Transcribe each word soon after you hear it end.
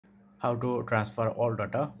how to transfer all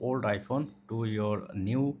data old iPhone to your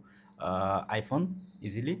new iPhone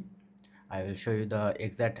easily. I will show you the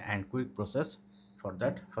exact and quick process. For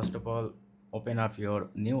that, first of all, open up your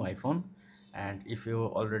new iPhone, and if you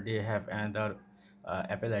already have another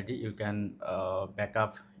Apple ID, you can back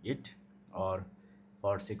up it, or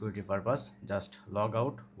for security purpose just log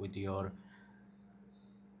out with your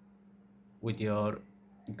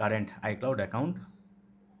current iCloud account.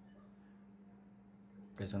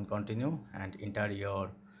 Press on continue and enter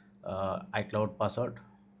your iCloud password.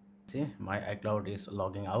 See, my iCloud is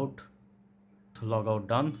logging out. Log out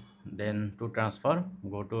done. Then to transfer,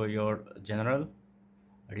 go to your general,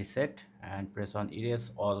 reset, and press on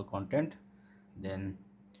erase all content. Then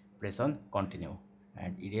press on continue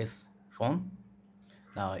and erase phone.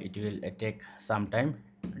 Now it will take some time,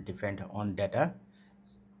 depend on data,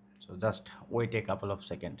 so just wait a couple of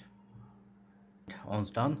seconds.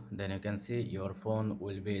 Once done, then you can see your phone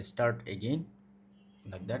will be start again,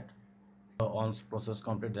 like that. Once process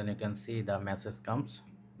complete, then you can see the message comes.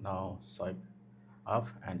 Now swipe up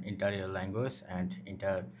and enter your language and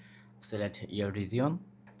select your region.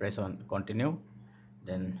 Press on continue.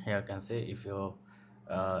 Then here you can see, if you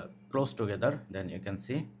close together, then you can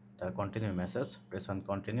see the continue message. Press on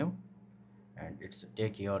continue and it's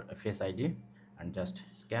take your face ID and just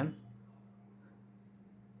scan,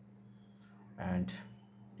 and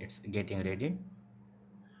it's getting ready.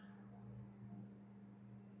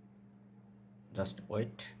 Just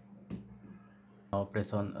wait. Now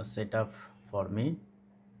press on setup for me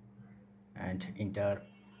and enter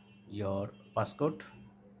your passcode.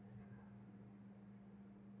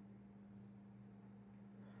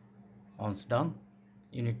 Once done,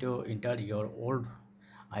 you need to enter your old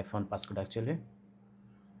iPhone passcode actually.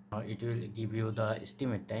 Now it will give you the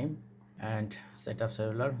estimate time and setup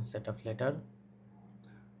cellular, setup later.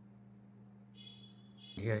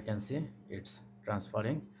 Here you can see it's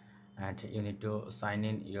transferring, and you need to sign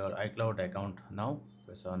in your iCloud account. Now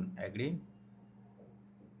press on agree,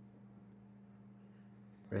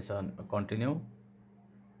 press on continue,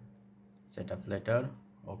 setup later,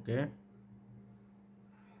 okay,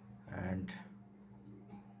 and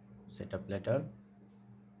setup later.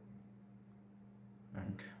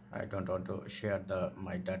 And I don't want to share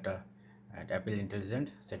my data and Apple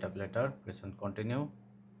Intelligent. Setup later, press on continue.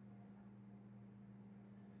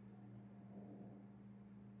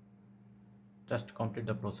 Just complete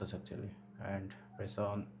the process actually, and press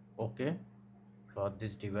on OK for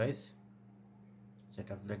this device.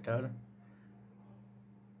 Setup later,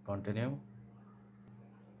 continue,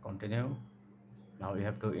 continue. Now you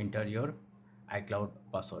have to enter your iCloud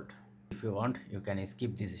password. If you want, you can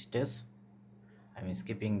skip this stage. I'm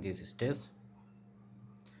skipping this stage,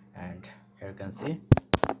 and here you can see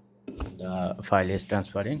the file is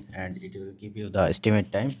transferring, and it will give you the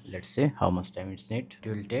estimate time. Let's see how much time it's need. It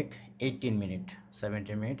will take 18 minutes,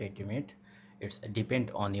 70 minutes, 80 minutes. It's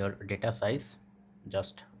depend on your data size.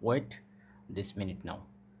 Just wait this minute. Now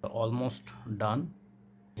almost done.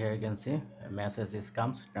 Here you can see a message is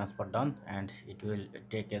comes transfer done, and it will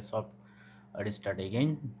take a soft restart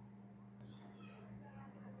again,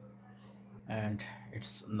 and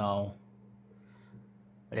it's now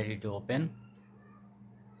ready to open.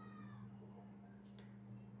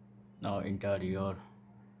 Now enter your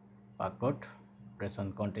passcode, press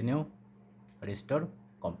on continue, restore,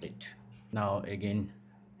 complete. Now again,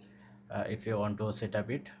 if you want to set up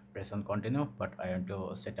it, press on continue, but I want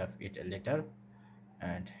to set up it later,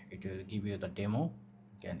 and it will give you the demo.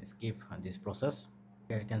 You can skip this process.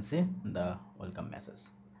 Here you can see the welcome message.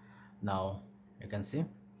 Now you can see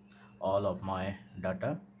all of my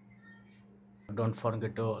data. Don't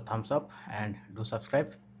forget to thumbs up and do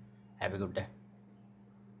subscribe. Have a good day.